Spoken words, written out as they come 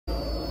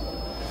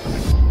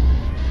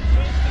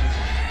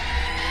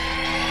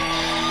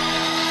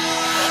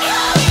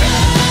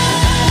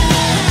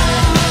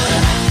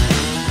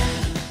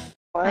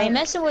ain't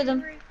messing with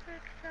him.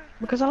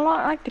 Because I don't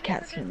like the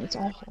cutscene. It's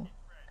awful.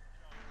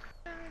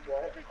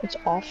 It's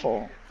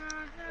awful.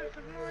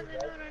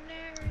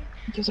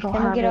 Because I don't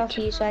Then we'll have get it. off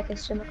you so I can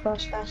swim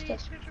across faster.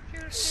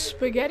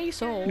 Spaghetti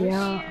souls.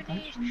 Yeah.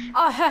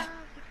 Ah,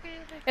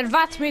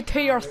 invite me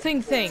to your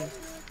thing.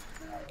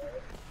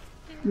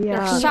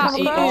 Yeah. Shot Just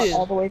you. go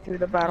all the way through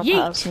the battle Yeet.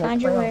 pass and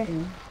Find your way.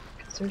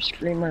 because they're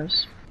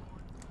screamers.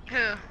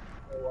 Who?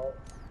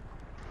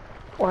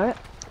 What?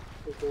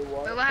 Wait,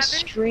 what happened?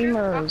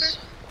 Streamers.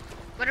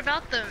 What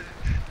about them?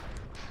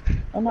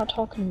 I'm not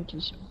talking to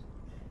you.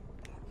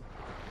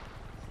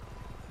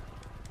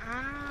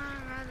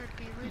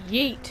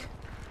 Yeet.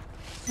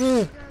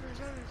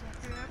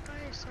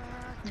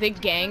 The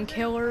gang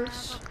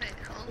killers. Okay,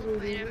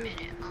 hold, wait a minute.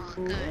 Oh,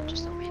 good,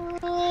 just let me.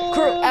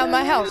 Crew at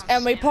my house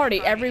and we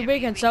party every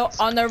weekend. So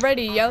on the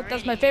radio,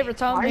 that's my favorite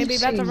song. Why are you Maybe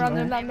that's saying around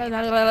the.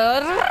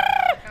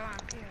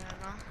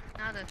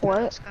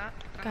 What?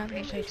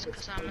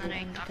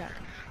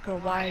 Girl,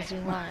 why is you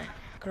lying?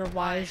 Girl,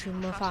 why is you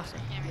Mufasa?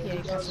 Yeah,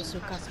 because it's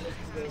Sukasa.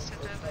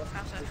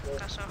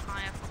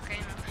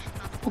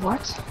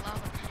 What?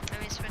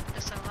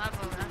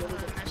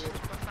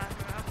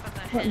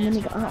 What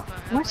minute?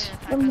 What?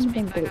 What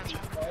minute glitch?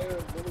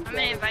 I'm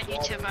gonna invite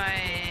you to my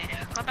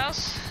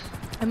clubhouse.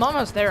 I'm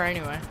almost there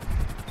anyway.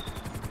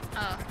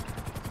 Oh.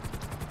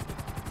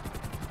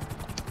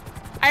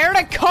 I heard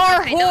a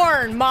car Okay,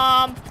 horn,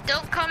 Mom.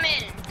 Don't come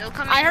in. Don't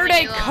come in. I heard when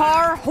a you,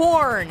 car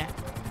horn.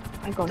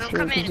 I go Don't through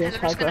come in because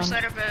because I'm just gonna there's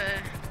start up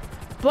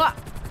a. But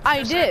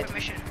I start up did. a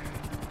mission.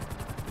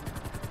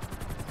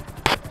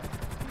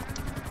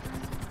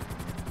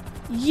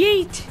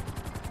 Yeet.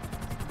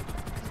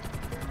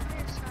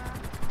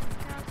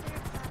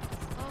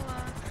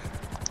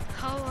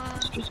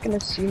 It's just gonna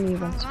see me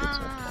once it's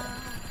up.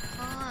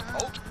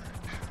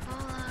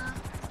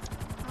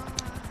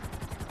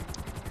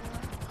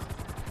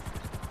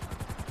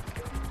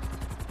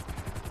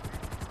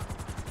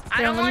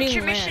 I don't let want me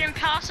your Mission land.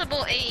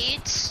 Impossible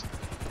aids.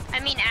 I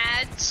mean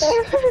ads.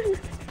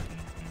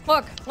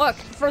 Look.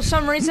 For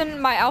some reason,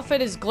 my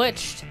outfit is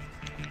glitched.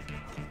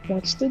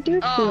 What's the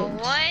difference? Oh,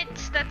 what?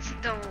 That's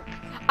dope.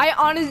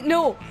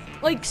 No.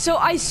 Like, so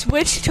I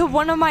switched to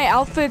one of my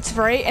outfits,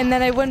 right? And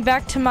then I went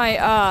back to my,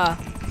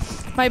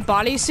 my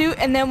bodysuit.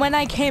 And then when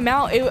I came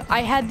out,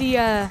 I had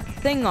the,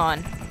 thing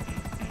on.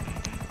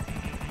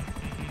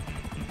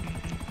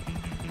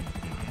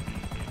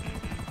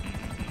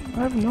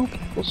 I have no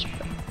people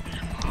spray.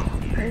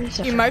 Where is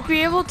You might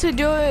be able to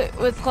do it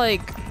with,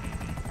 like,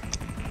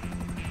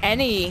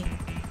 any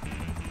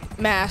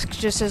mask,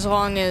 just as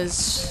long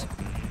as...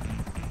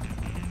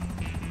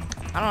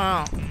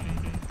 I don't know.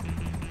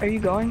 Are you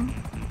going?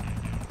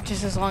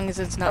 Just as long as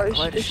it's not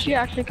glitched. Is she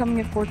actually coming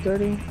at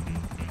 4:30?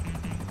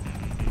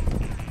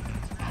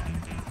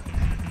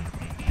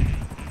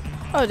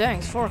 Oh dang,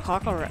 it's 4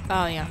 o'clock already.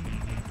 Oh yeah.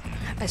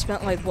 I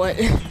spent like what,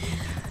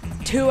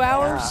 2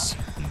 hours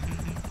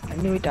I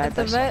knew he died at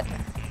the by vet.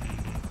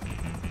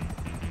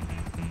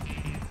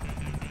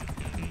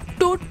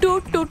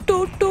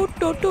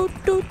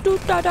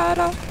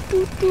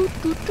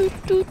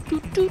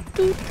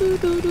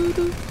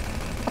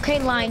 Okay,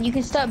 Lion, you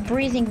can stop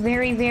breathing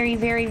very, very,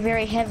 very,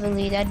 very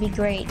heavily. That'd be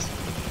great.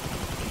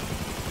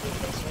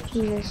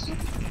 Jesus.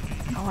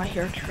 Oh, I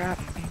hear a trap.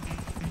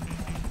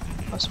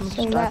 Oh, someone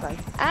So just died by.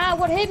 Ah,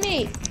 what hit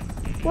me?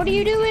 What are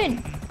you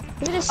doing?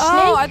 Is it a snake?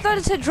 Oh, I thought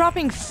it said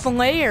dropping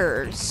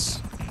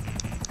flares.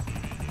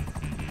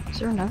 Is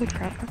there another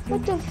trap up there?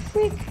 What the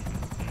freak?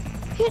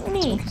 Hit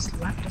me. Someone just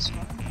left us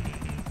one.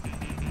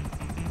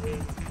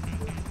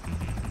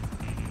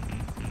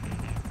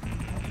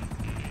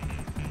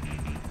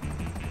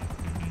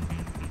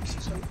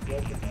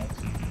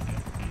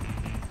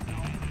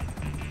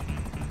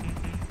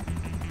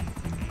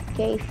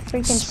 Okay,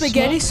 freaking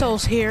Spaghetti snake.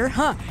 Soul's here,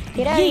 huh?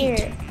 Get out of Yeet.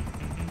 here.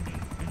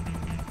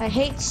 I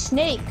hate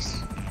snakes.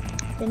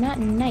 They're not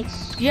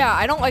nice. Yeah,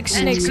 I don't like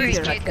snakes That's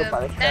either. great,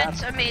 Jacob.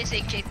 That's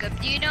amazing, Jacob.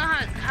 Do you know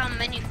how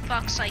many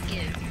fucks I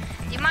give?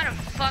 The amount of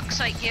fucks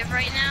I give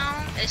right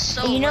now is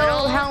so You know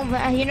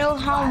little. you know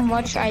how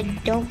much I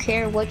don't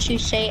care what you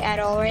say at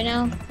all right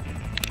now?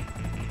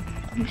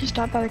 We just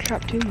died by the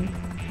trap too.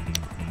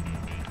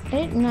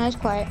 No, it's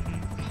quiet.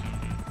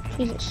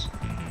 Jesus.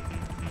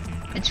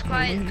 It's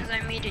quiet because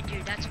I muted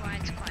you. That's why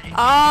it's quiet.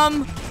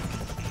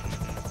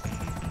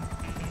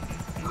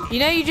 You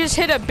know you just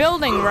hit a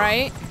building,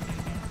 right?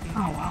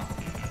 Oh wow.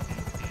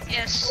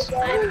 Yes.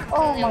 I'm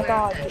Oh completely my aware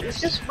god, of that.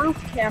 it's just roof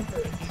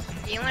campers.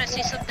 Do you want to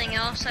see something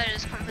else that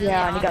is completely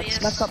Yeah, and he got obvious?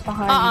 snuck up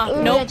behind me.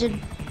 Ooh, Nope. that's a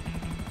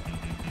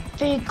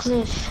big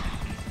cliff.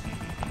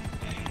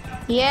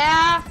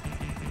 Yeah.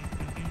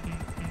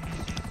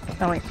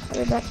 Oh wait.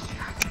 We're back.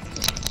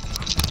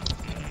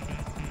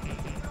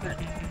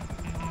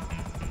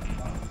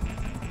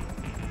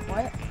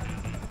 What?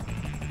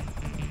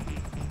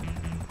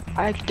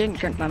 I didn't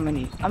drink my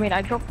minis. I mean,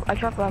 I dropped my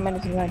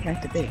minis and then I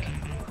drank the big.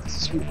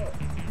 Sweet.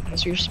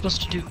 That's what you're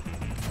supposed to do.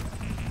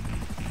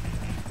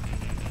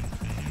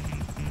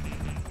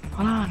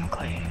 Hold on,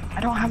 Clay. I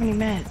don't have any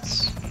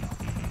meds.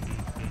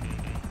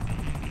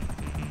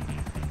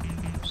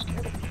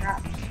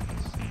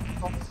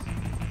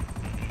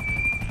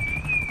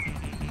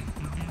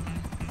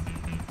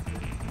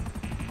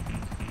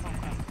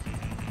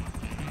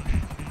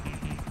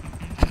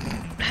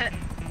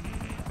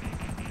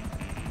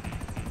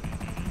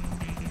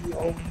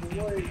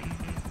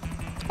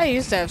 I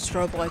used to have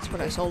strobe lights,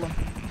 but I sold them.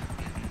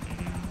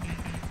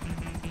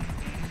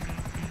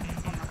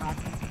 Oh my god.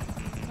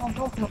 Oh,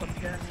 don't build a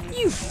pyramid.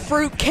 You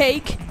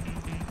fruitcake!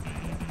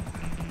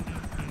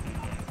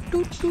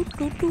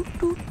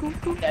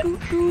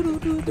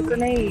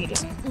 Grenade.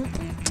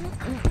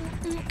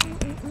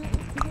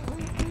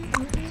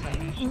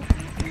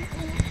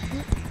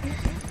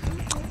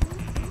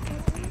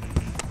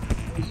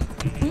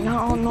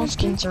 No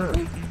skins are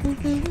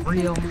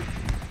real.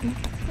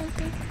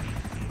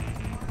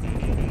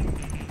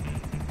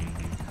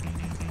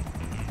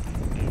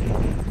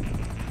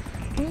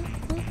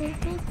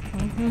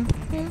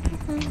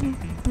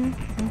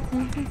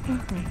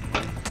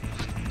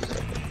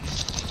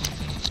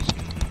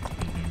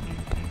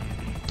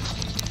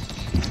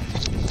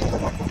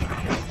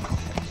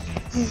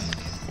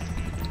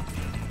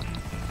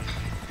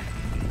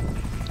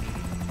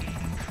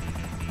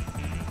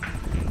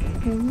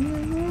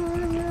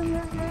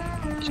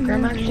 Is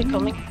Grandma actually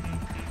coming?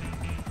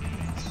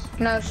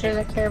 No, she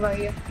doesn't care about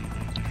you.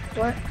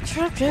 What?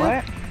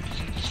 What?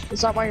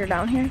 Is that why you're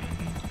down here?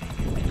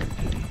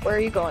 Where are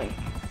you going?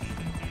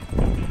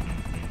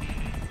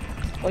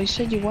 Well, you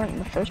said you weren't in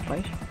the first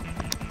place.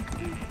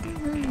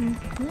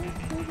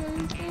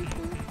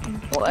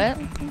 What?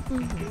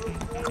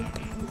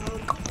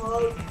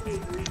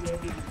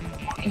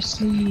 You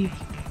sleep.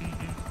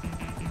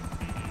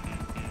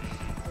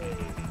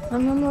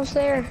 I'm almost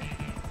there.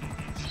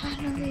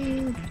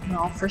 Finally.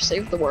 No, for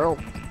save the world.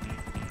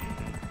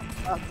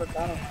 I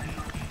forgot it.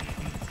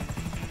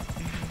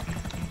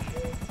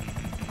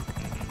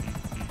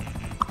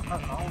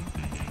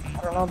 I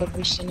don't know the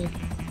vicinity.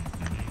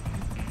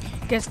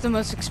 Guess the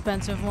most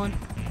expensive one.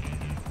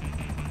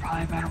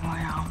 Probably Battle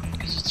Royale,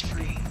 because it's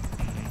free.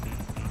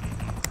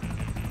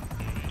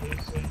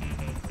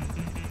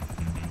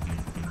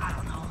 I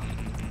don't know.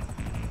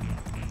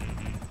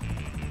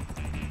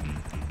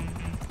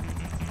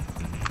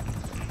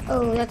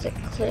 Oh, that's a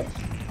cliff.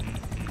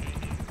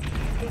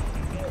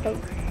 Oh.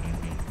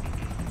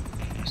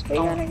 We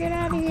gotta get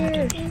out of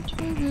here.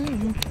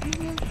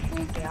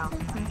 Yeah.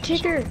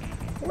 Tigger,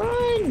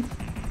 run!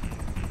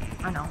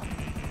 I know.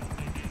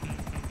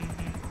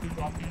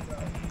 Oh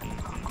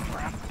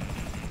crap.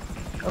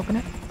 Open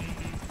it.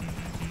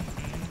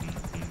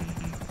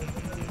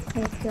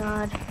 Oh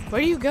god. Where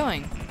are you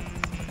going?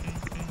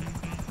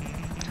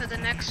 To the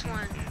next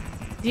one.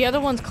 The other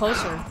one's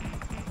closer.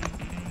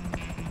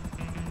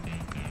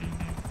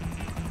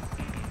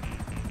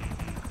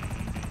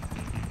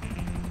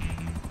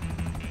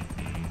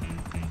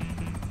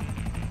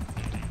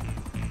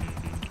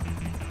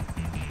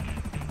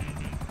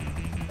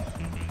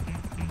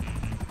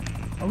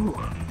 Oh.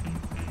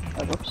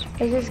 Oh, whoops.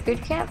 Is this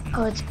good camp?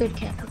 Oh, it's good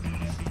camp. Okay.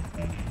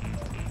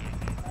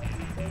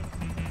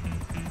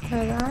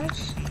 Hey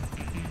guys.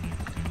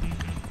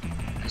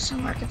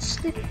 Somewhere I can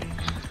sleep.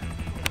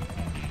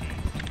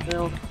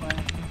 Build plan.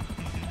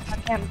 If I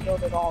can't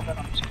build it all, then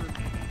I'm screwed.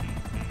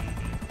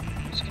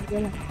 It's gonna be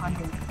like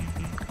 100.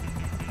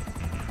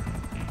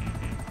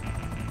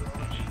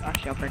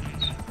 Actually, I'll break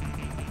this.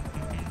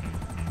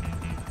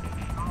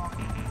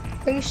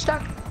 Are you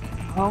stuck?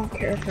 I don't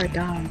care if I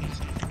die.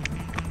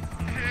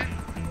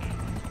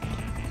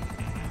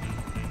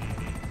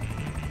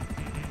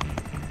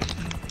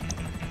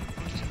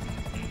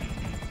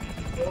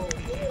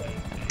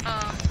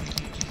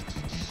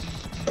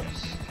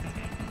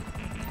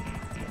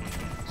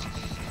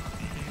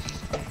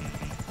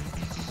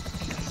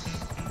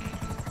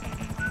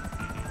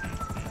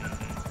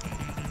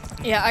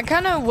 Yeah, I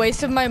kind of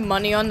wasted my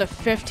money on the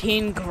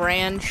 15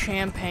 grand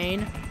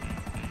champagne.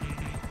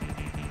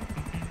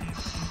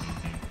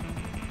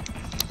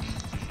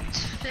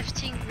 It's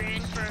 15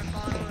 grand for a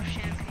bottle of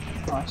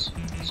champagne. Nice.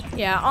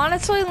 Yeah,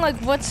 honestly, like,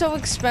 what's so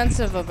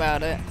expensive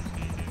about it?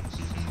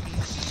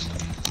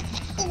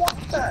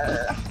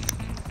 Water.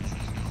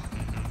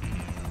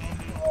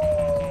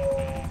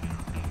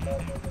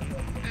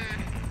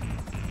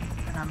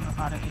 And I'm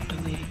about to get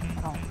deleted.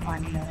 I don't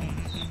find names.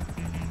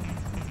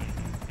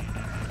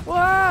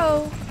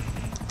 Whoa!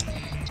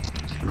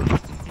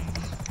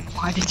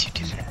 Why did you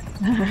do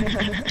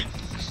that?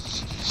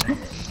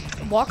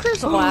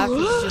 Walker's laugh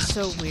is just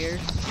so weird.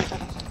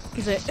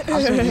 He's like,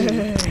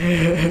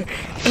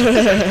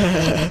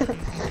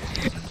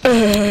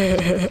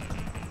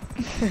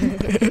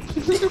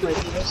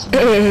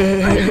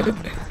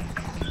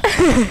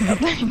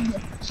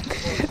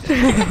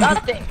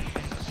 Nothing.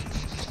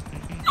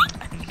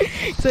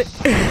 he's like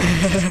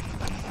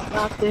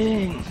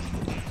Nothing.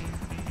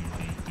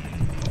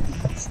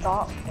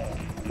 Stop.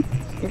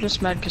 You're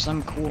just mad because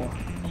I'm cool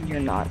and you're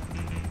not.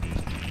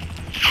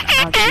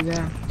 I'll see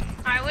there.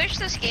 I wish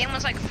this game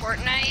was like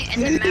Fortnite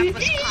and the map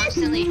was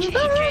constantly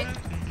changing.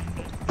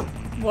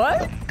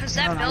 what? Because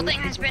that building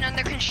has been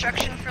under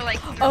construction for like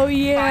Oh,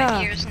 yeah.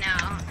 5 years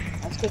now.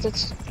 That's because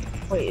it's.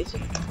 Wait,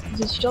 is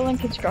it still in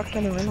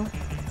construction or no?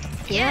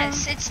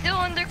 Yes, it's still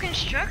under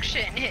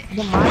construction.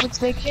 Then why was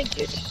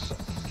vacated?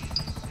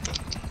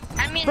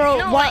 I mean, Bro,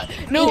 no, what?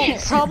 like, No,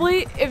 yes.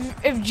 probably if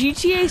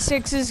GTA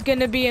 6 is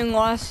gonna be in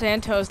Los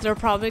Santos, they're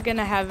probably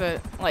gonna have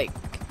it like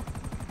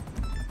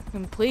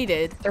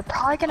Completed. They're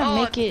probably gonna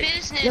make it. They're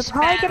business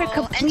probably gonna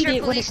battle, complete enter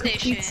it when it police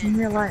completes station. in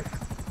real life,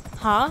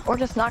 Huh? or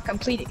just not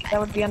complete it. That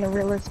would be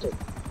unrealistic.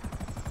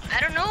 I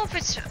don't know if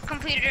it's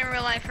completed in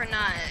real life or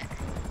not.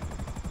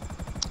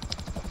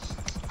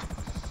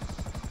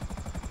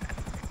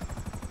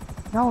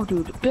 No,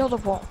 dude, build a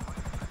wall.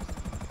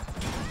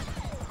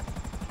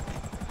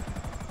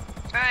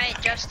 Alright,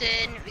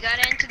 Justin, we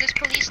gotta enter this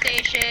police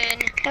station.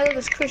 Hello,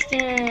 it's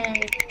Christian.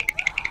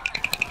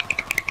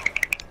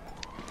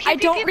 I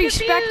don't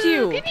respect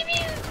you. Pew, pew,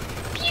 pew.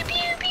 Pew,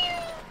 pew, pew.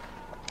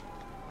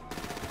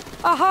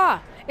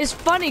 Aha! It's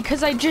funny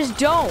because I just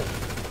don't.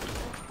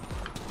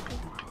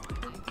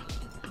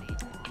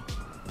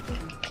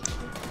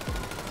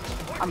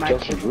 I'm Justin,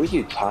 actually. who are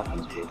you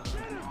talking to?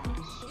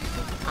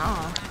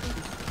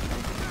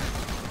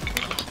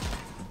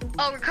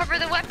 Oh, recover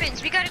the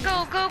weapons. We gotta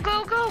go, go,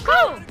 go, go,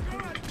 go.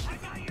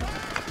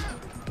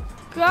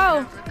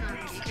 Go!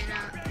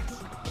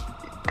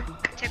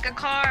 Take a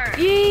car.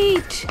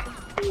 Eat!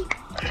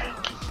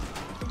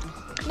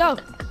 No!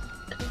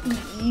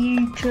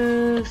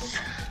 Yeetus.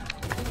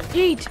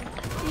 Yeet!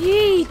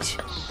 Yeet!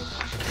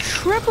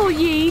 Triple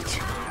yeet!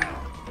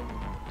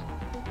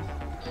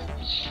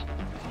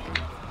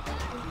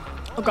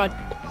 Oh god.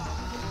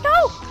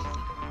 No!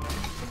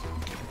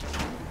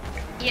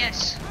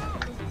 Yes.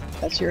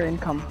 That's your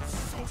income.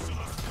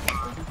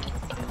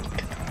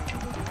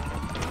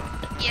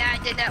 Yeah,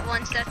 I did that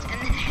once. And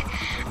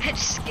then I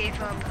just gave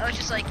up. I was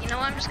just like, you know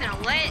what? I'm just gonna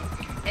let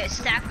it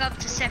stack up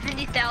to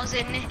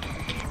 70,000,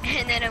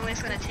 and then I'm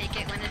just gonna take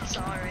it when it's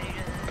all ready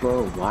to.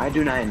 Bro, why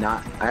do I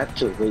not? I have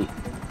to wait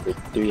for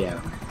 3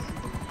 hours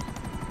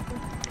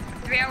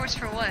 3 hours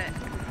for what?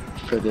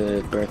 for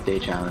the birthday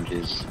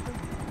challenges.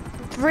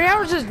 3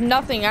 hours is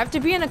nothing. I have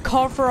to be in a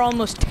car for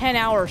almost 10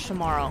 hours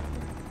tomorrow.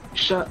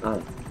 Shut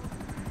up.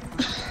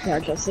 Yeah,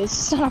 just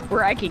it's not a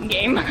bragging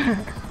game.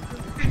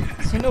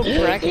 So no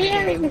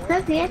bragging.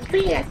 because they have to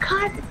be in a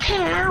car for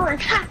 10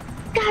 hours. Ha!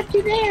 Got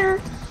you there.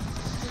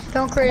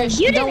 Don't, Chris.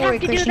 You Don't didn't worry,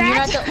 have to do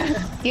Christian.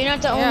 that. You're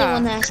not the only Yeah.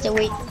 one that has to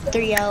wait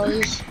 3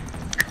 hours.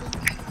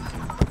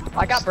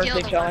 I got Steal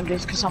birthday the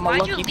challenges because I'm a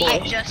Why'd you lucky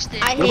leave, boy.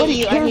 Justin? I hate Nobody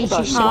you. I cares hate you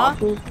about so Huh?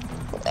 much.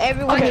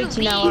 Everyone Why'd hates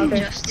you you now, leave,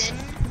 Walker. Justin?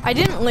 I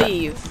didn't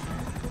leave.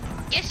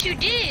 Yes, you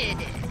did.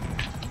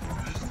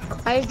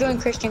 I was doing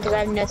Christian because I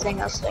had nothing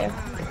else there.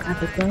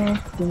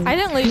 I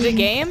didn't leave the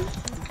game.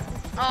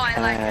 Oh,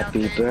 I like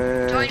Happy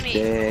that. Join me.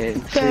 birthday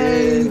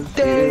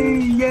to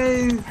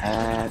you.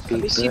 Happy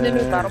Have you seen the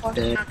new battle bus?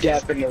 birthday.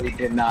 Definitely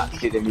did not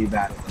see the new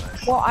battle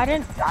bus. Well, I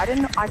didn't.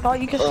 I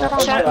thought you could set on.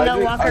 Shut up, no,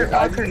 Walker,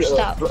 Walker,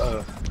 stop.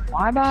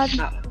 My bad.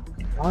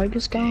 Why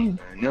this game?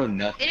 No,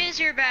 nothing. It is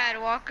your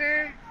bad,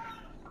 Walker.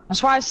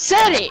 That's why I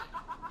said it.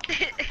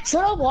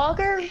 Shut up,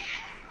 Walker.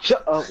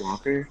 Shut up,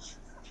 Walker.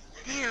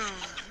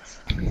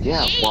 Damn.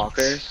 Yeah, Yeet.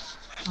 Walker.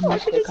 I'm gonna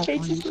pick up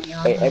on you.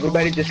 Hey,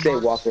 everybody just say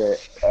Walker,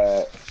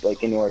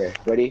 like in order.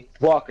 Ready?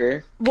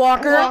 Walker.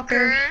 Walker.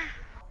 Walker.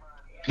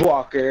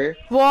 Walker.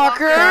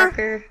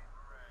 Walker.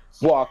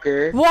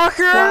 Walker. Walker.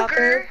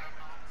 Walker.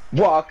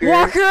 Walker.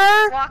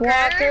 Walker.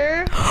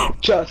 Walker.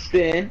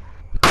 Justin.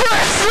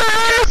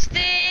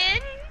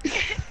 Justin.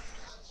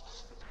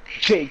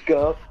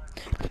 Jacob.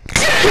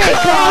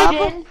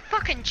 Christian.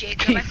 Fucking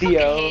Jacob. I fucking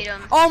TCO. hate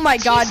him. Oh my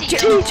god.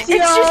 TCO. It's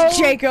just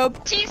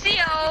Jacob.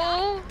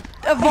 TCO.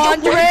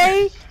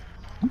 Avondre.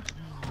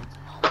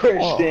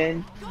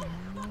 Christian.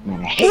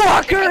 Man, I hate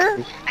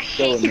Walker. I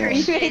hate So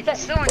annoying. Christian.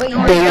 It's so Wait,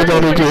 annoying. wait, I'm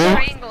gonna wait, wait.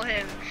 strangle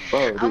him.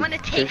 Bro, I'm gonna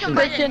take him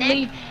Christian, by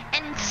the neck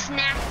and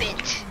snap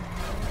it.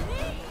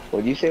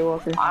 what'd you say,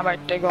 Walker? I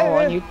might take on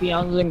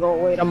UPNs and go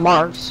away to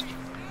Mars.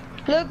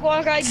 Look,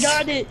 Walker, I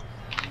got it.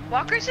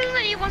 Walker says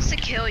that he wants to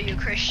kill you,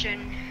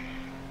 Christian.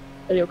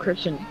 Hey, yo,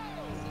 Christian.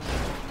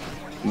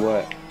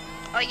 What?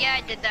 Oh yeah,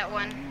 I did that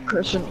one.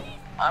 Christian.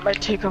 I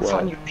might take off What?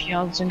 on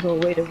UPNs and go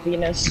away to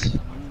Venus.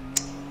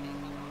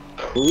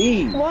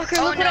 Please. Walker,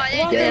 Oh, look no, what I I,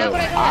 didn't Walker, do look Yo,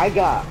 what I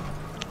got.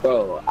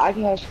 bro, I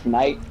got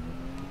sniped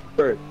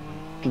for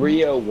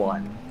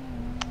 301.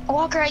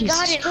 Walker, I got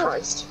Jesus it.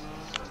 Christ.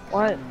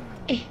 What?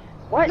 Eh,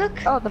 What? look.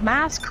 Oh, the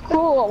mask.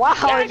 Cool. Wow.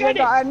 Yeah, I got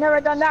it. I've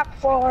never done that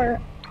before.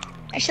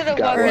 I should have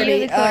Got Walker. it. You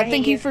look what I hate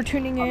Thank you for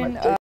tuning in.